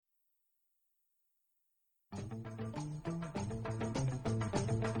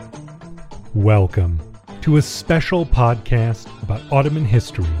Welcome to a special podcast about Ottoman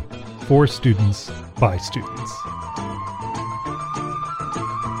history for students by students.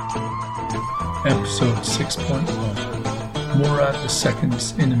 Episode 6.1 Murad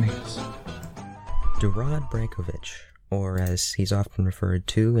II's Enemies. Murad Branković, or as he's often referred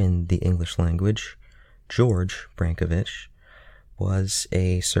to in the English language, George Branković, was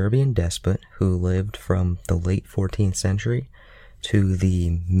a Serbian despot who lived from the late 14th century to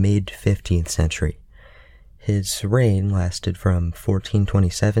the mid-15th century. His reign lasted from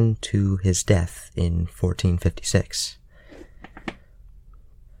 1427 to his death in 1456.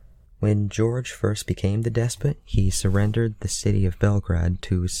 When George first became the despot, he surrendered the city of Belgrade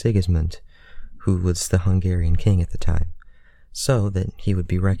to Sigismund, who was the Hungarian king at the time, so that he would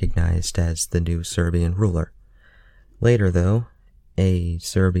be recognized as the new Serbian ruler. Later, though, a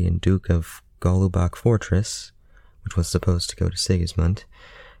Serbian Duke of Golubac Fortress, which was supposed to go to Sigismund,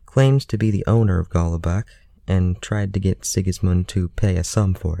 claimed to be the owner of Golubac and tried to get Sigismund to pay a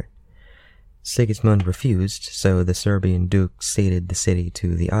sum for it. Sigismund refused, so the Serbian Duke ceded the city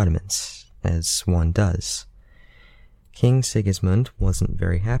to the Ottomans, as one does. King Sigismund wasn't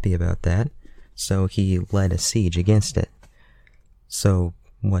very happy about that, so he led a siege against it. So,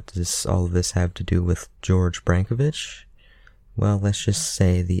 what does all of this have to do with George Branković? Well, let's just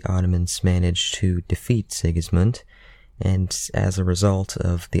say the Ottomans managed to defeat Sigismund, and as a result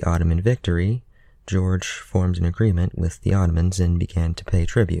of the Ottoman victory, George formed an agreement with the Ottomans and began to pay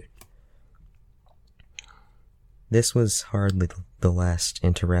tribute. This was hardly the last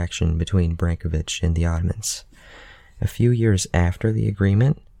interaction between Branković and the Ottomans. A few years after the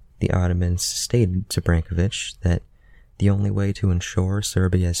agreement, the Ottomans stated to Branković that the only way to ensure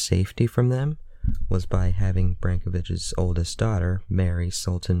Serbia's safety from them was by having Branković's oldest daughter marry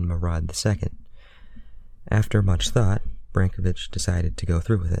Sultan Murad II. After much thought, Branković decided to go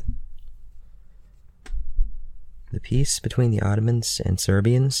through with it. The peace between the Ottomans and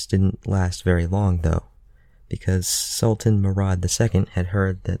Serbians didn't last very long, though, because Sultan Murad II had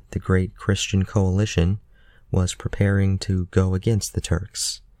heard that the great Christian coalition was preparing to go against the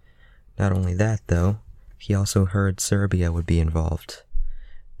Turks. Not only that, though, he also heard Serbia would be involved.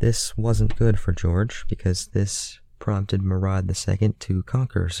 This wasn't good for George, because this prompted Murad II to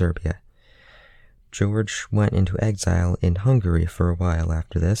conquer Serbia. George went into exile in Hungary for a while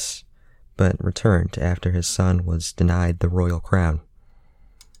after this, but returned after his son was denied the royal crown.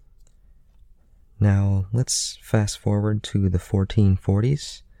 Now, let's fast forward to the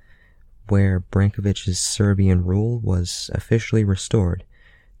 1440s, where Branković's Serbian rule was officially restored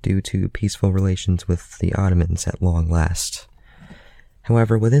due to peaceful relations with the Ottomans at long last.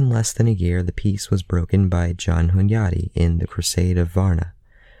 However, within less than a year, the peace was broken by John Hunyadi in the Crusade of Varna.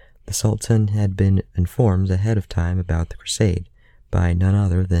 The Sultan had been informed ahead of time about the crusade by none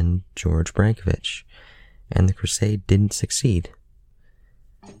other than George Branković, and the crusade didn't succeed.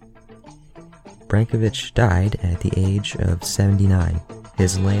 Branković died at the age of 79.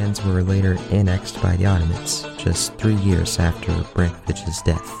 His lands were later annexed by the Ottomans, just 3 years after Branković's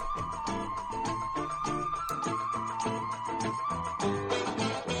death.